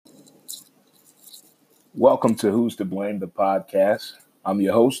Welcome to Who's to Blame, the podcast. I'm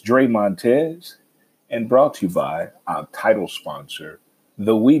your host, Dre Montez, and brought to you by our title sponsor,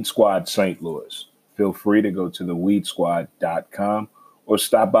 The Weed Squad St. Louis. Feel free to go to theweedsquad.com or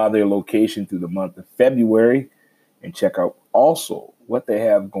stop by their location through the month of February and check out also what they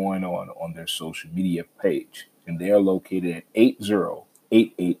have going on their social media page. And they are located at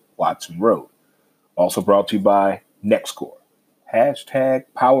 8088 Watson Road. Also brought to you by NextCore. Hashtag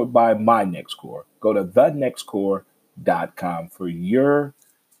powered by my NextCore. Go to thenextcore.com for your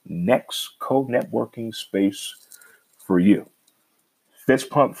next co-networking space for you. Fist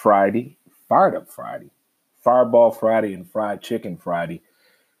Pump Friday, Fired Up Friday, Fireball Friday, and Fried Chicken Friday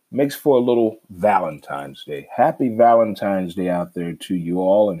makes for a little Valentine's Day. Happy Valentine's Day out there to you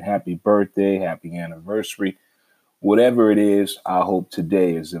all, and happy birthday, happy anniversary. Whatever it is, I hope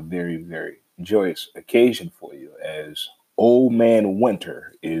today is a very, very joyous occasion for you as old man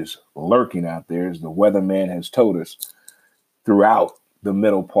winter is lurking out there, as the weatherman has told us throughout the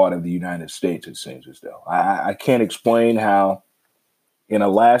middle part of the United States, it seems as though. I can't explain how in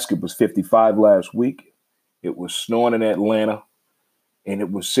Alaska it was 55 last week, it was snowing in Atlanta, and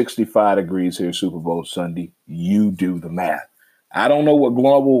it was 65 degrees here Super Bowl Sunday. You do the math. I don't know what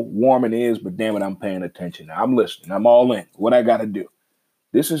global warming is, but damn it, I'm paying attention. I'm listening. I'm all in. What I got to do.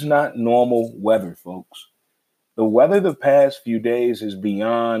 This is not normal weather, folks. The weather the past few days is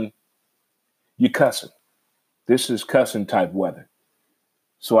beyond you cussing. This is cussing type weather.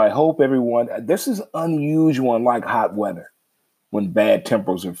 So I hope everyone, this is unusual, unlike hot weather, when bad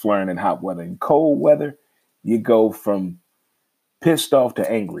tempers are flaring in hot weather. In cold weather, you go from pissed off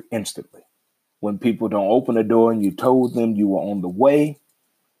to angry instantly. When people don't open the door and you told them you were on the way,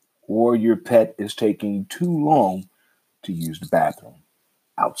 or your pet is taking too long to use the bathroom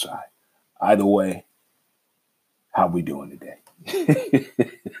outside. Either way, how we doing today?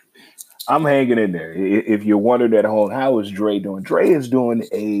 I'm hanging in there. If you're wondering at home, how is Dre doing? Dre is doing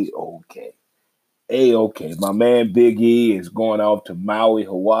A-OK. A-OK. My man Big E is going off to Maui,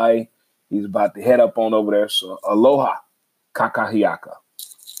 Hawaii. He's about to head up on over there. So aloha, kakahiaka.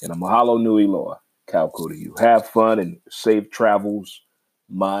 And a mahalo nui loa, kauko to you. Have fun and safe travels,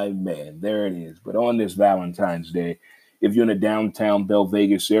 my man. There it is. But on this Valentine's Day, if you're in the downtown Bell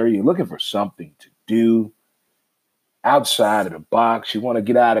Vegas area, you're looking for something to do outside of the box. You want to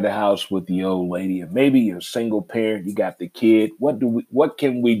get out of the house with the old lady, and maybe you're a single parent, you got the kid. What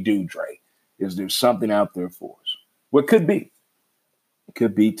can we do, Dre? Is there something out there for us? What could be? It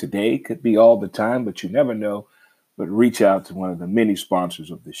could be today, could be all the time, but you never know. But reach out to one of the many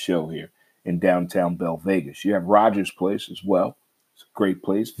sponsors of the show here in downtown Bell Vegas. You have Rogers Place as well. It's a great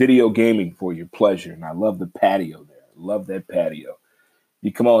place. Video gaming for your pleasure. And I love the patio there. I love that patio.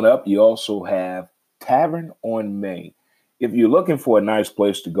 You come on up. You also have Tavern on Main. If you're looking for a nice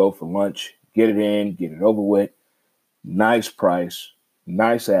place to go for lunch, get it in, get it over with. Nice price,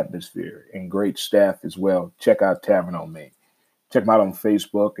 nice atmosphere, and great staff as well. Check out Tavern on Main. Check them out on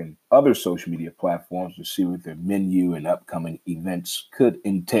Facebook and other social media platforms to see what their menu and upcoming events could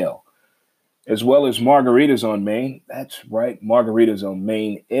entail. As well as Margaritas on Main. That's right, Margaritas on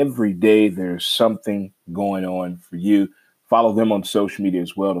Main. Every day there's something going on for you. Follow them on social media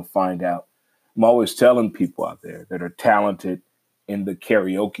as well to find out. I'm always telling people out there that are talented in the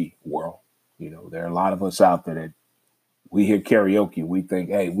karaoke world. You know, there are a lot of us out there that we hear karaoke. We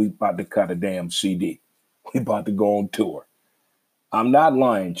think, hey, we about to cut a damn CD. We about to go on tour. I'm not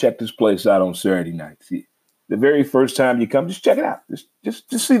lying. Check this place out on Saturday night. See, the very first time you come, just check it out.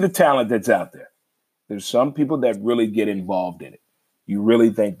 Just see the talent that's out there. There's some people that really get involved in it. You really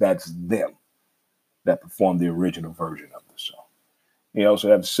think that's them that performed the original version of the song. You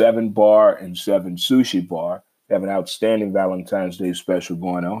also have 7 Bar and 7 Sushi Bar. They have an outstanding Valentine's Day special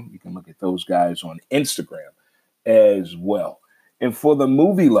going on. You can look at those guys on Instagram as well. And for the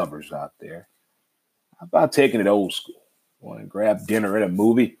movie lovers out there, how about taking it old school? Want to grab dinner at a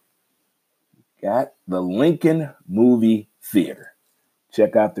movie? Got the Lincoln Movie Theater.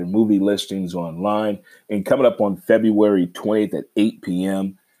 Check out their movie listings online. And coming up on February 20th at 8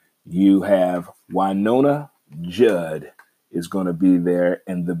 p.m., you have Winona Judd is going to be there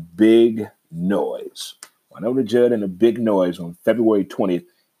in The Big Noise. Winona Judd and The Big Noise on February 20th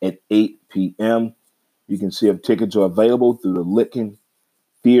at 8 p.m. You can see if tickets are available through the Lincoln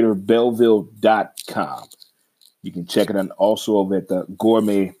Theater Belleville.com. You can check it out also over at the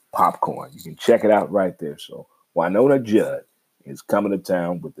Gourmet Popcorn. You can check it out right there. So Winona Judd is coming to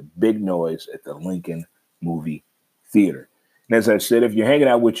town with The Big Noise at the Lincoln Movie Theater. And as I said, if you're hanging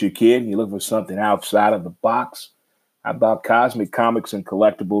out with your kid and you look for something outside of the box, how about Cosmic Comics and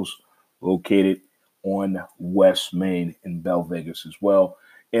Collectibles located on West Main in Bell Vegas as well?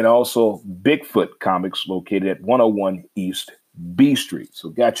 and also Bigfoot Comics located at 101 East B Street. So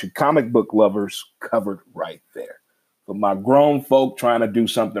got your comic book lovers covered right there. For my grown folk trying to do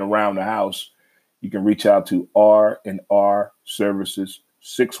something around the house, you can reach out to R&R Services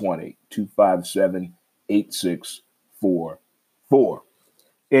 618-257-8644.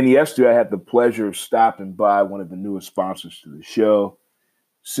 And yesterday I had the pleasure of stopping by one of the newest sponsors to the show,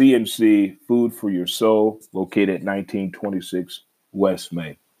 CNC Food for Your Soul, located at 1926 West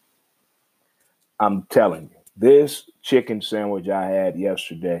Main. I'm telling you, this chicken sandwich I had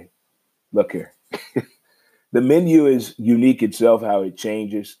yesterday, look here. The menu is unique itself, how it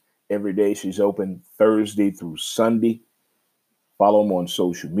changes every day. She's open Thursday through Sunday. Follow them on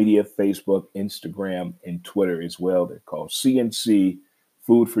social media, Facebook, Instagram, and Twitter as well. They're called CNC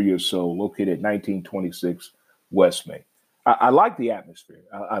Food for Your Soul, located at 1926 West Main. I like the atmosphere.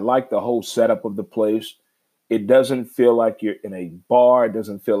 I like the whole setup of the place. It doesn't feel like you're in a bar. It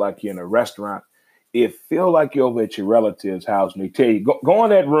doesn't feel like you're in a restaurant. It feels like you're over at your relative's house, and they tell you, go in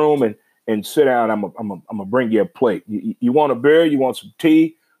that room and sit down. I'm gonna bring you a plate. You want a beer? You want some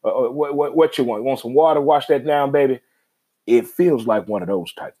tea? What you want? You want some water? Wash that down, baby. It feels like one of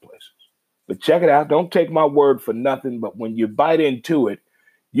those type places. But check it out. Don't take my word for nothing. But when you bite into it,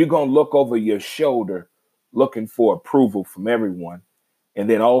 you're gonna look over your shoulder, looking for approval from everyone, and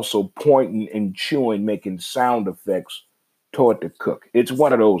then also pointing and chewing, making sound effects toward the cook. It's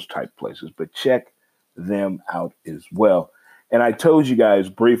one of those type places. But check them out as well. And I told you guys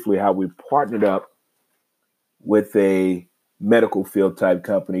briefly how we partnered up with a medical field type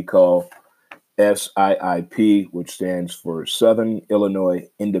company called SIIP, which stands for Southern Illinois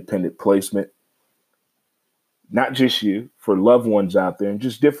Independent Placement. Not just you, for loved ones out there, and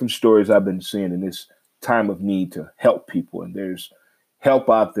just different stories I've been seeing in this time of need to help people. And there's help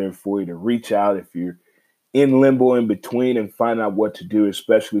out there for you to reach out if you're in limbo in between and find out what to do,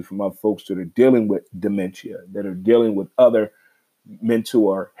 especially for my folks that are dealing with dementia, that are dealing with other mental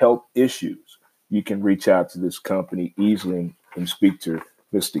or health issues. You can reach out to this company easily and speak to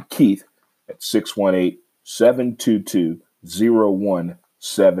Mr. Keith at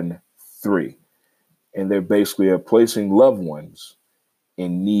 618-722-0173. And they're basically placing loved ones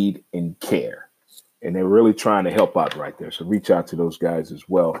in need and care. And they're really trying to help out right there. So reach out to those guys as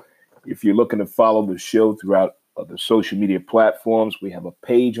well. If you're looking to follow the show throughout the social media platforms, we have a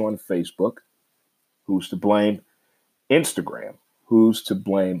page on Facebook, Who's to Blame, Instagram, Who's to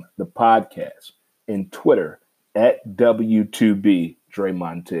Blame the Podcast, and Twitter at W2B Dre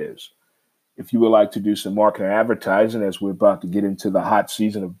Montez. If you would like to do some marketing and advertising, as we're about to get into the hot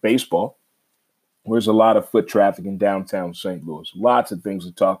season of baseball, there's a lot of foot traffic in downtown St. Louis. Lots of things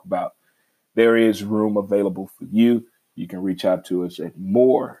to talk about. There is room available for you. You can reach out to us at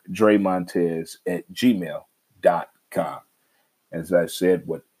moredremontez@gmail.com. As I said,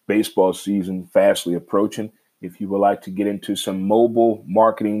 with baseball season fastly approaching, if you would like to get into some mobile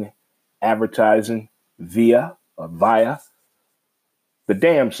marketing advertising via the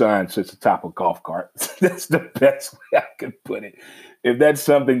damn sign sits atop a golf cart. That's the best way I could put it. If that's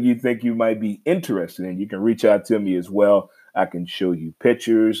something you think you might be interested in, you can reach out to me as well. I can show you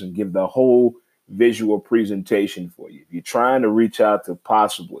pictures and give the whole visual presentation for you. If you're trying to reach out to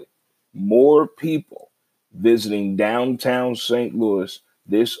possibly more people visiting downtown St. Louis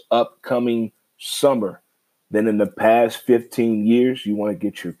this upcoming summer than in the past 15 years, you want to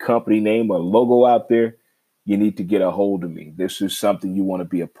get your company name or logo out there, you need to get a hold of me. This is something you want to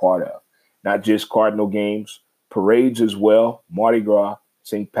be a part of. Not just Cardinal games, parades as well, Mardi Gras,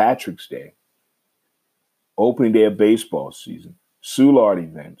 St. Patrick's Day, opening day of baseball season, Soulard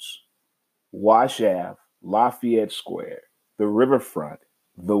events, Wash Ave, Lafayette Square, the Riverfront,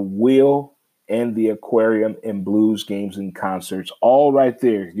 the Wheel, and the Aquarium and Blues games and concerts, all right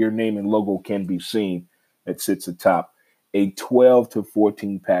there. Your name and logo can be seen that sits atop a 12 to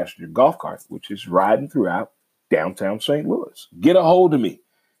 14 passenger golf cart, which is riding throughout downtown St. Louis. Get a hold of me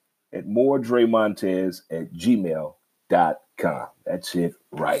at moredremontez@gmail.com. That's it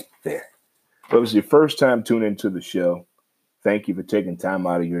right there. If it was your first time tuning into the show, thank you for taking time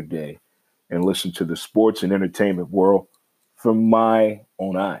out of your day and listen to the sports and entertainment world from my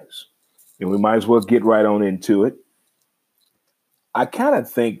own eyes. And we might as well get right on into it. I kind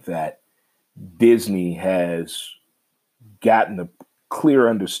of think that Disney has gotten a clear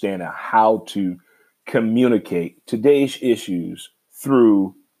understanding of how to communicate today's issues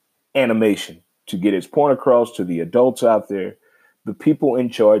through animation to get its point across to the adults out there, the people in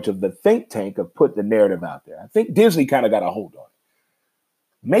charge of the think tank of putting the narrative out there. I think Disney kind of got a hold on it.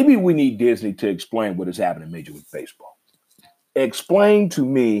 Maybe we need Disney to explain what is happening in Major League Baseball. Explain to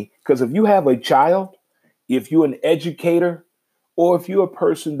me, because if you have a child, if you're an educator, or if you're a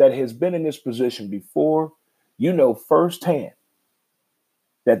person that has been in this position before, you know firsthand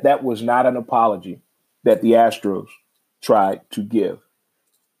that that was not an apology that the Astros tried to give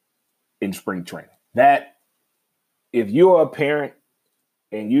in spring training. That if you're a parent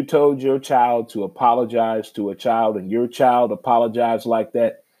and you told your child to apologize to a child and your child apologized like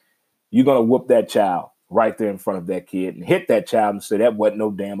that, you're going to whoop that child right there in front of that kid and hit that child and say, that wasn't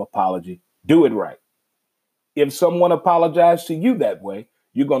no damn apology. Do it right. If someone apologized to you that way,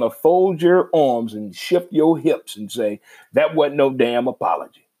 you're going to fold your arms and shift your hips and say, that wasn't no damn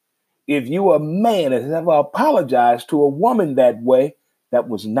apology. If you a man that has ever apologized to a woman that way, that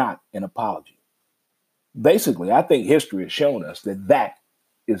was not an apology. Basically, I think history has shown us that that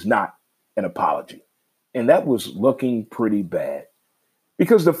is not an apology. And that was looking pretty bad.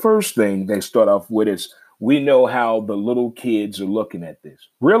 Because the first thing they start off with is, we know how the little kids are looking at this.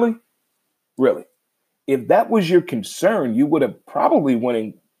 Really? Really? If that was your concern, you would have probably went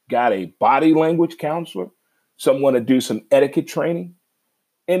and got a body language counselor, someone to do some etiquette training,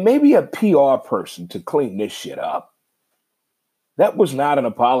 and maybe a PR person to clean this shit up. That was not an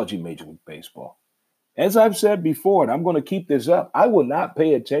apology, Major League Baseball. As I've said before, and I'm going to keep this up, I will not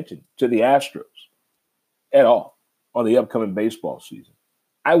pay attention to the Astros at all on the upcoming baseball season.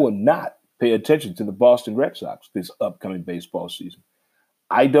 I will not pay attention to the Boston Red Sox this upcoming baseball season.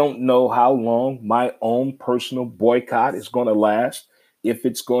 I don't know how long my own personal boycott is going to last, if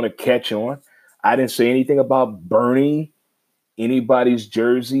it's going to catch on. I didn't say anything about burning anybody's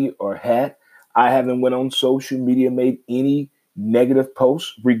jersey or hat. I haven't went on social media, made any negative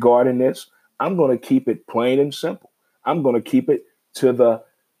posts regarding this. I'm going to keep it plain and simple. I'm going to keep it to the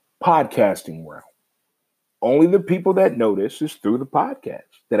podcasting realm. Only the people that know this is through the podcast,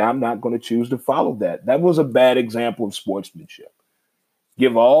 that I'm not going to choose to follow that. That was a bad example of sportsmanship.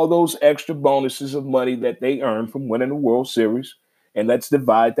 Give all those extra bonuses of money that they earn from winning the World Series, and let's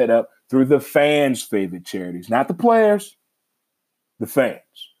divide that up through the fans' favorite charities, not the players, the fans.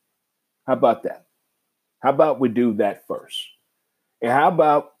 How about that? How about we do that first? And how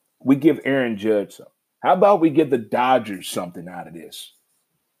about we give Aaron Judge something? How about we give the Dodgers something out of this?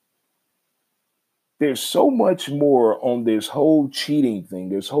 There's so much more on this whole cheating thing,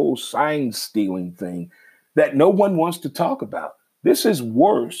 this whole sign stealing thing that no one wants to talk about. This is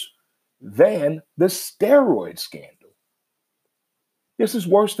worse than the steroid scandal. This is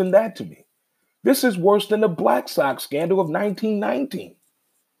worse than that to me. This is worse than the Black Sox scandal of 1919.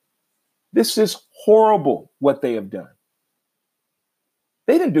 This is horrible what they have done.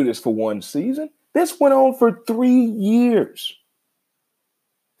 They didn't do this for one season. This went on for 3 years.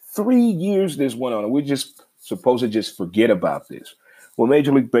 3 years this went on, and we're just supposed to just forget about this. Well,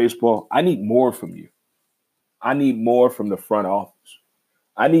 Major League Baseball, I need more from you. I need more from the front office.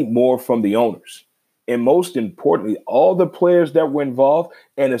 I need more from the owners. And most importantly, all the players that were involved,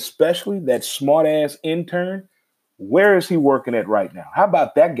 and especially that smart-ass intern, where is he working at right now? How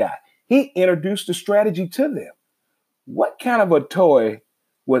about that guy? He introduced the strategy to them. What kind of a toy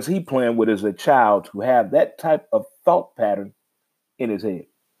was he playing with as a child to have that type of thought pattern in his head?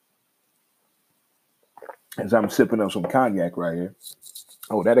 As I'm sipping on some cognac right here.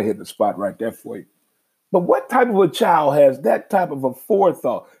 Oh, that'll hit the spot right there for you. But what type of a child has that type of a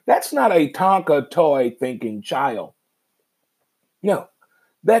forethought? That's not a Tonka toy thinking child. No,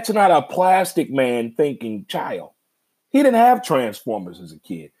 that's not a Plastic Man thinking child. He didn't have Transformers as a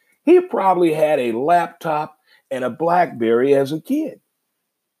kid. He probably had a laptop and a BlackBerry as a kid.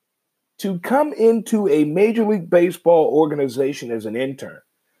 To come into a Major League Baseball organization as an intern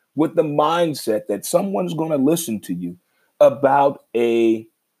with the mindset that someone's going to listen to you about a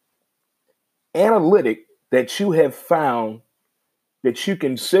analytic that you have found that you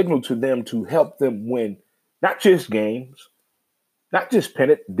can signal to them to help them win not just games, not just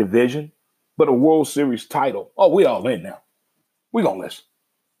pennant, division, but a World Series title. Oh, we all in now. We're going to listen.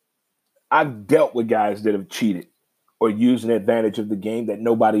 I've dealt with guys that have cheated or used an advantage of the game that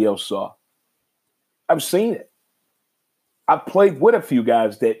nobody else saw. I've seen it. I've played with a few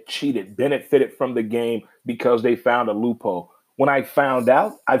guys that cheated, benefited from the game because they found a loophole. When I found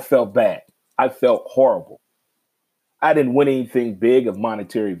out, I felt bad. I felt horrible. I didn't win anything big of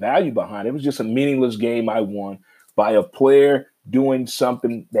monetary value behind it. It was just a meaningless game I won by a player doing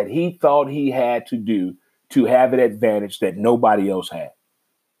something that he thought he had to do to have an advantage that nobody else had.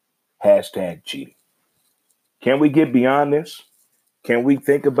 Hashtag cheating. Can we get beyond this? Can we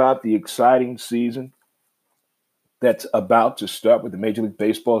think about the exciting season that's about to start with the Major League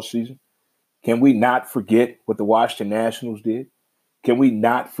Baseball season? Can we not forget what the Washington Nationals did? Can we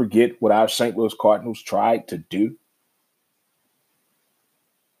not forget what our St. Louis Cardinals tried to do?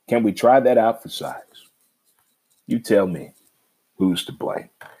 Can we try that out for size? You tell me. who's to blame.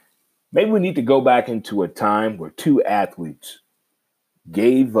 Maybe we need to go back into a time where two athletes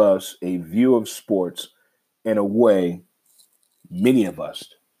gave us a view of sports in a way many of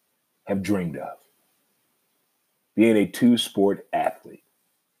us have dreamed of. Being a two-sport athlete.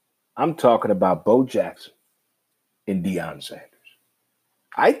 I'm talking about Bo Jackson and Deion Sanders.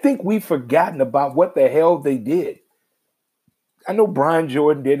 I think we've forgotten about what the hell they did. I know Brian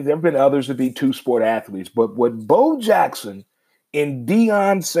Jordan did. There have been others to be two-sport athletes, but what Bo Jackson and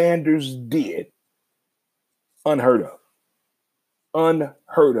Deion Sanders did, unheard of.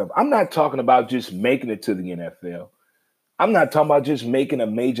 Unheard of. I'm not talking about just making it to the NFL. I'm not talking about just making a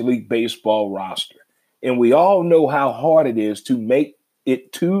Major League Baseball roster. And we all know how hard it is to make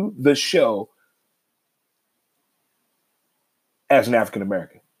it to the show as an African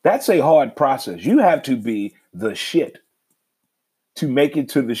American. That's a hard process. You have to be the shit to make it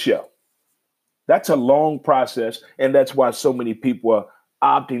to the show. That's a long process, and that's why so many people are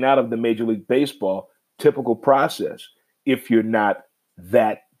opting out of the Major League Baseball typical process. If you're not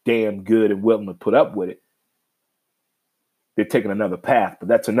that damn good and willing to put up with it, they're taking another path, but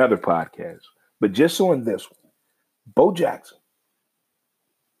that's another podcast. But just on this one, Bo Jackson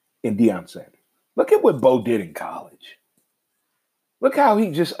and Deion Sanders. Look at what Bo did in college. Look how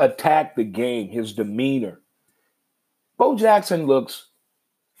he just attacked the game, his demeanor. Bo Jackson looks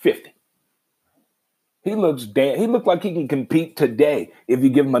 50. He looked like he can compete today if you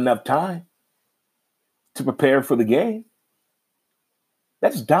give him enough time to prepare for the game.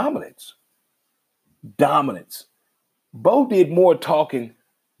 That's dominance. Dominance. Bo did more talking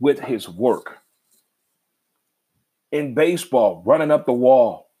with his work. In baseball, running up the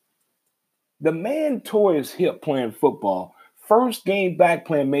wall. The man tore his hip playing football. First game back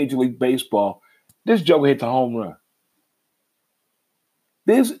playing Major League Baseball, this joker hits a home run.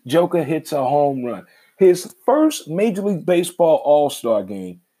 This joker hits a home run. His first Major League Baseball All-Star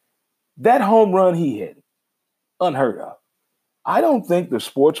game, that home run he hit, unheard of. I don't think the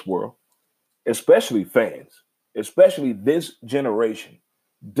sports world, especially fans, especially this generation,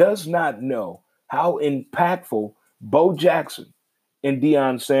 does not know how impactful Bo Jackson and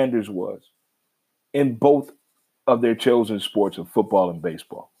Deion Sanders was in both of their chosen sports of football and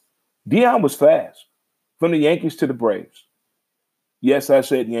baseball. Deion was fast, from the Yankees to the Braves. Yes, I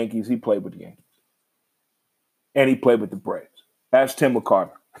said Yankees. He played with the Yankees. And he played with the Braves. That's Tim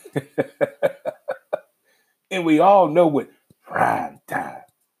McCarver. And we all know what prime time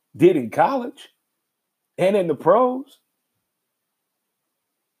did in college and in the pros.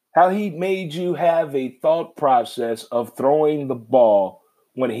 How he made you have a thought process of throwing the ball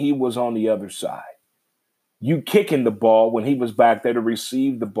when he was on the other side. You kicking the ball when he was back there to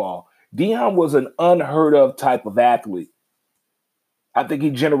receive the ball. Deion was an unheard of type of athlete. I think he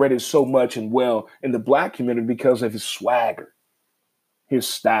generated so much and well in the black community because of his swagger, his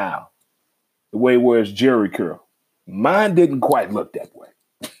style, the way he wears jerry curl. Mine didn't quite look that way,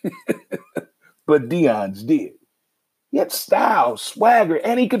 but Deion's did. He had style, swagger,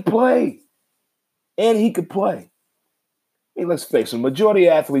 and he could play. And he could play. Hey, let's face it, majority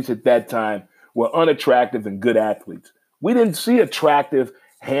of athletes at that time were unattractive and good athletes. We didn't see attractive,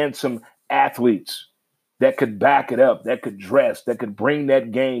 handsome athletes that could back it up, that could dress, that could bring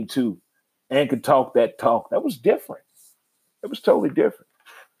that game to, and could talk that talk. That was different. It was totally different.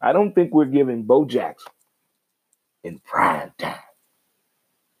 I don't think we're giving Bo Jackson in prime time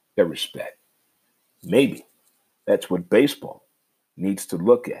their respect. Maybe that's what baseball needs to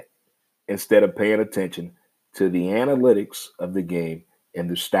look at instead of paying attention to the analytics of the game and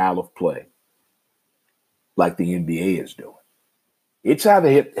the style of play like the NBA is doing. It's either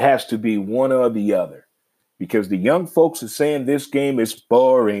it has to be one or the other because the young folks are saying this game is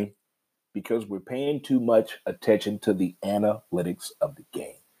boring because we're paying too much attention to the analytics of the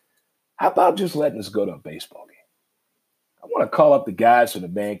game. How about just letting us go to a baseball game? I want to call up the guys from the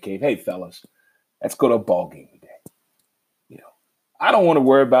man cave. Hey, fellas, let's go to a ball game today. You know, I don't want to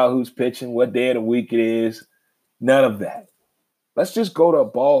worry about who's pitching, what day of the week it is. None of that. Let's just go to a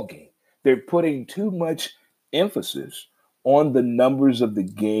ball game. They're putting too much emphasis on the numbers of the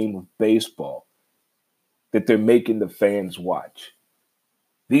game of baseball that they're making the fans watch.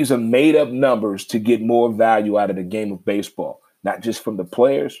 These are made up numbers to get more value out of the game of baseball, not just from the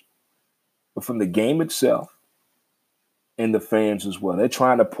players, but from the game itself and the fans as well. They're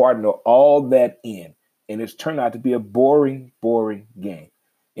trying to partner all that in, and it's turned out to be a boring, boring game.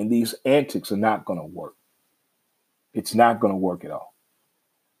 And these antics are not going to work. It's not going to work at all.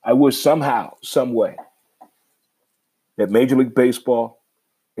 I wish somehow, some way, that Major League Baseball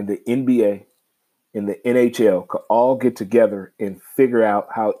and the NBA and the NHL could all get together and figure out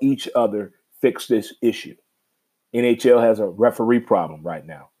how each other fix this issue. NHL has a referee problem right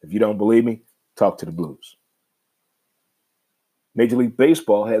now. If you don't believe me, talk to the Blues. Major League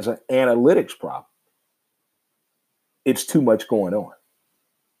Baseball has an analytics problem. It's too much going on.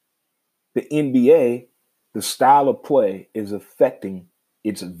 The NBA, the style of play is affecting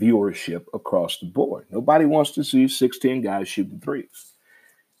its viewership across the board. Nobody wants to see 6'10" guys shooting threes.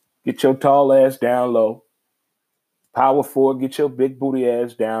 Get your tall ass down low. Power forward, get your big booty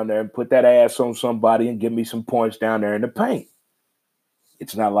ass down there and put that ass on somebody and give me some points down there in the paint.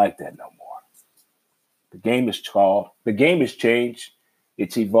 It's not like that no more. The game has changed.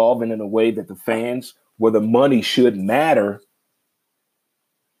 It's evolving in a way that the fans, where the money should matter,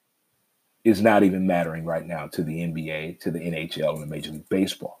 is not even mattering right now to the NBA, to the NHL, and the Major League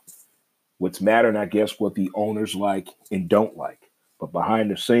Baseball. What's mattering, I guess, what the owners like and don't like. But behind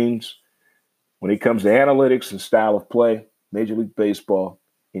the scenes, when it comes to analytics and style of play, Major League Baseball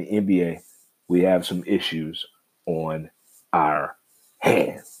and NBA, we have some issues on our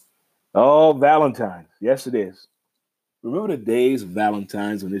hands. Oh, Valentine's. Yes, it is. Remember the days of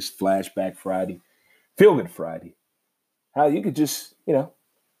Valentine's on this Flashback Friday, Feel Good Friday? How you could just,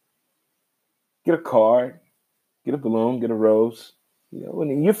 get a card, get a balloon, get a rose,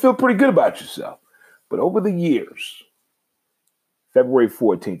 and you feel pretty good about yourself. But over the years, February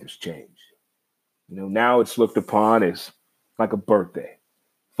 14th has changed. Now it's looked upon as like a birthday.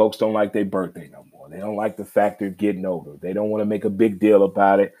 Folks don't like their birthday no more. They don't like the fact they're getting older. They don't want to make a big deal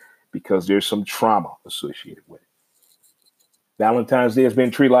about it because there's some trauma associated with it. Valentine's Day has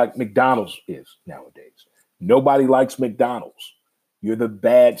been treated like McDonald's is nowadays. Nobody likes McDonald's. You're the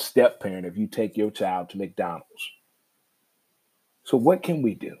bad step parent if you take your child to McDonald's. So what can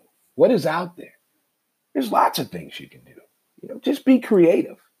we do? What is out there? There's lots of things you can do. Just be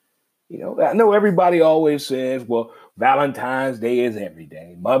creative. I know everybody always says, well, Valentine's Day is every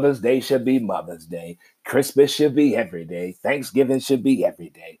day. Mother's Day should be Mother's Day. Christmas should be every day. Thanksgiving should be every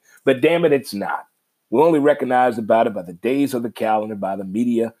day. But damn it, it's not. We only recognize about it by the days of the calendar, by the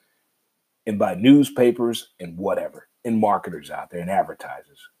media, and by newspapers and whatever, and marketers out there and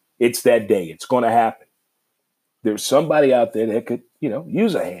advertisers. It's that day. It's going to happen. There's somebody out there that could,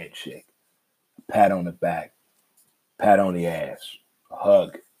 use a handshake, a pat on the back, pat on the ass, a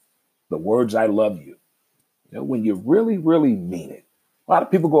hug, the words "I love you." When you really, really mean it. A lot of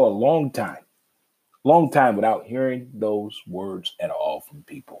people go a long time without hearing those words at all from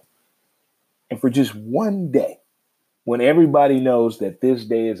people. And for just one day, when everybody knows that this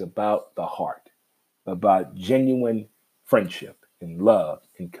day is about the heart, about genuine friendship and love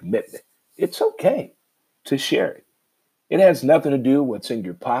and commitment, it's okay to share it. It has nothing to do with what's in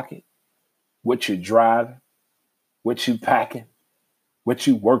your pocket, what you're driving, what you're packing, what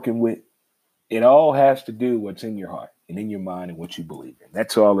you're working with. It all has to do with what's in your heart and in your mind and what you believe in.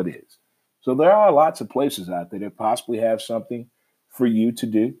 That's all it is. So there are lots of places out there that possibly have something for you to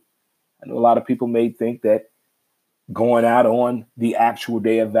do. I know a lot of people may think that going out on the actual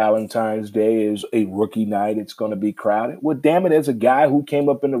day of Valentine's Day is a rookie night. It's going to be crowded. Well, damn it, as a guy who came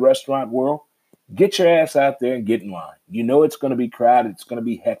up in the restaurant world, get your ass out there and get in line. It's going to be crowded. It's going to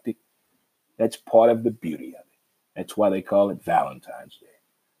be hectic. That's part of the beauty of it. That's why they call it Valentine's Day.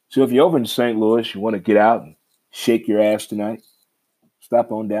 So if you're over in St. Louis, you want to get out and shake your ass tonight,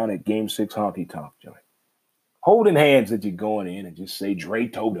 stop on down at Game 6 Honky Tonk Joint. Holding hands as you're going in and just say, Dre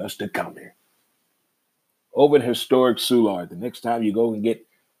told us to come here. Over in historic Soulard, the next time you go and get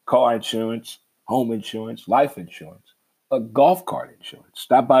car insurance, home insurance, life insurance, a golf cart insurance,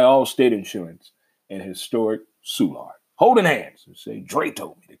 stop by Allstate Insurance and historic Soulard. Holding hands and say, Dre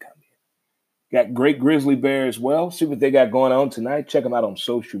told me to come here. Got great grizzly bear as well. See what they got going on tonight. Check them out on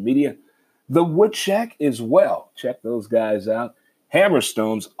social media. The Wood Shack as well. Check those guys out.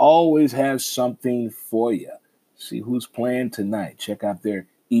 Hammerstones always has something for you. See who's playing tonight. Check out their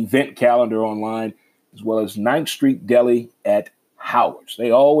event calendar online, as well as 9th Street Deli at Howard's.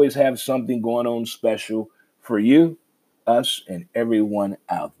 They always have something going on special for you, us, and everyone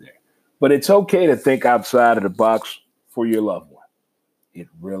out there. But it's okay to think outside of the box for your loved one. It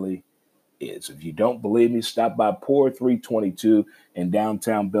really is. If you don't believe me, stop by Pour 322 in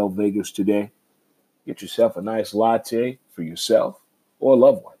downtown Belle Vegas today. Get yourself a nice latte for yourself or a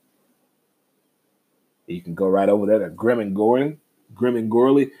loved one. You can go right over there to Grim and Gorley,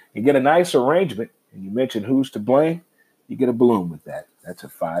 and get a nice arrangement. And you mention who's to blame, you get a balloon with that. That's a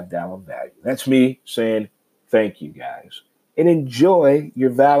 $5 value. That's me saying thank you, guys, and enjoy your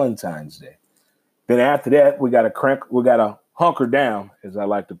Valentine's Day. Then after that, we got to hunker down, as I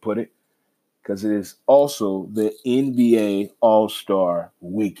like to put it, because it is also the NBA All-Star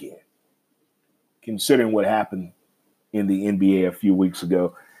Weekend. Considering what happened in the NBA a few weeks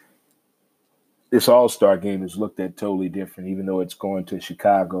ago, this All-Star game is looked at totally different, even though it's going to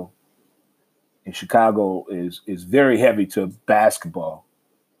Chicago. And Chicago is very heavy to basketball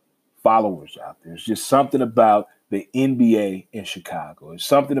followers out there. It's just something about the NBA in Chicago. It's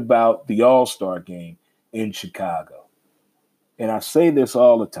something about the All-Star game in Chicago. And I say this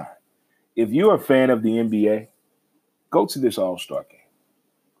all the time. If you're a fan of the NBA, go to this All-Star game.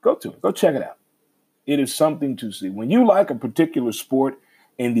 Go to it. Go check it out. It is something to see. When you like a particular sport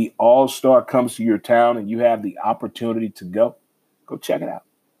and the All-Star comes to your town and you have the opportunity to go check it out.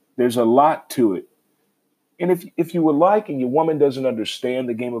 There's a lot to it. And if you would like and your woman doesn't understand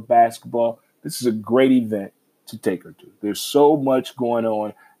the game of basketball, this is a great event to take her to. There's so much going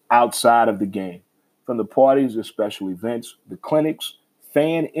on outside of the game, from the parties, the special events, the clinics,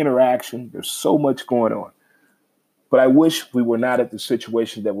 fan interaction. There's so much going on. But I wish we were not at the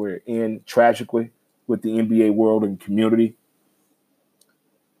situation that we're in, tragically, with the NBA world and community.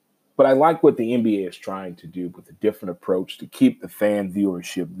 But I like what the NBA is trying to do with a different approach to keep the fan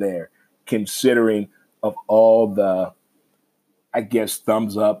viewership there, considering of all the, I guess,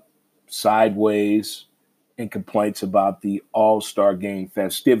 thumbs up, sideways, and complaints about the All-Star game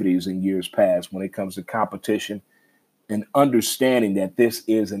festivities in years past when it comes to competition and understanding that this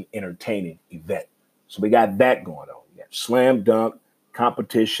is an entertaining event. So we got that going on. We got slam dunk,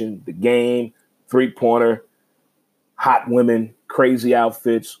 competition, the game, three-pointer, hot women, crazy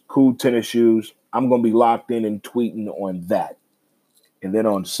outfits, cool tennis shoes. I'm going to be locked in and tweeting on that. And then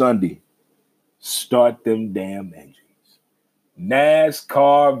on Sunday, start them damn engines.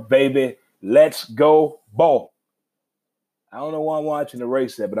 NASCAR, baby. Let's go, ball. I don't know why I'm watching the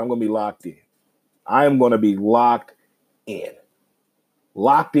race set, but I'm going to be locked in. I am going to be locked in.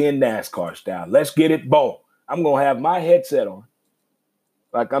 Locked in NASCAR style. Let's get it, ball. I'm going to have my headset on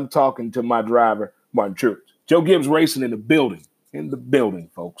like I'm talking to my driver, Martin Truex. Joe Gibbs Racing in the building,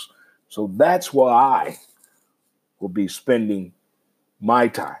 folks. So that's where I will be spending my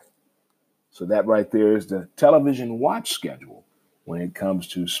time. So that right there is the television watch schedule when it comes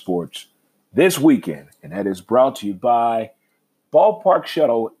to sports this weekend. And that is brought to you by Ballpark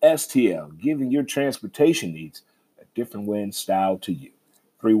Shuttle STL, giving your transportation needs a different wind style to you.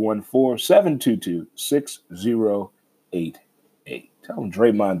 314-722-6088. Tell them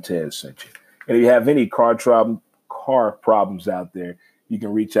Dre Montez sent you. And if you have any car problems out there, you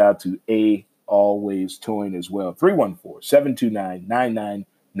can reach out to A Always Towing as well.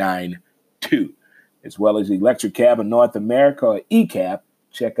 314-729-9992. As well as Electric Cab of North America, or ECAP.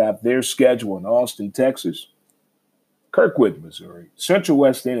 Check out their schedule in Austin, Texas, Kirkwood, Missouri, Central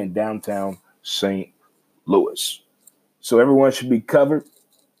West End, and downtown St. Louis. So everyone should be covered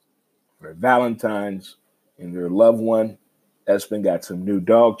for Valentine's and their loved one. Espen got some new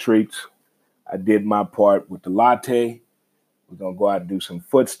dog treats. I did my part with the latte. We're going to go out and do some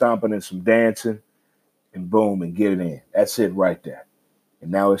foot stomping and some dancing, and boom, and get it in. That's it right there.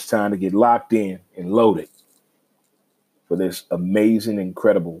 And now it's time to get locked in and loaded for this amazing,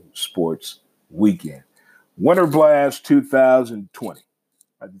 incredible sports weekend. Winter Blast 2020.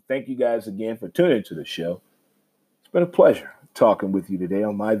 I thank you guys again for tuning into the show. It's been a pleasure talking with you today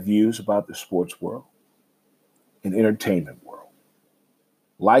on my views about the sports world and entertainment world.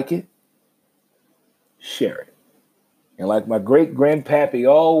 Like it, share it. And like my great-grandpappy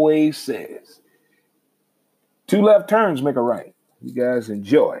always says, 2 left turns make a right. You guys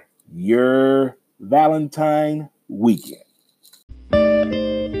enjoy your Valentine weekend.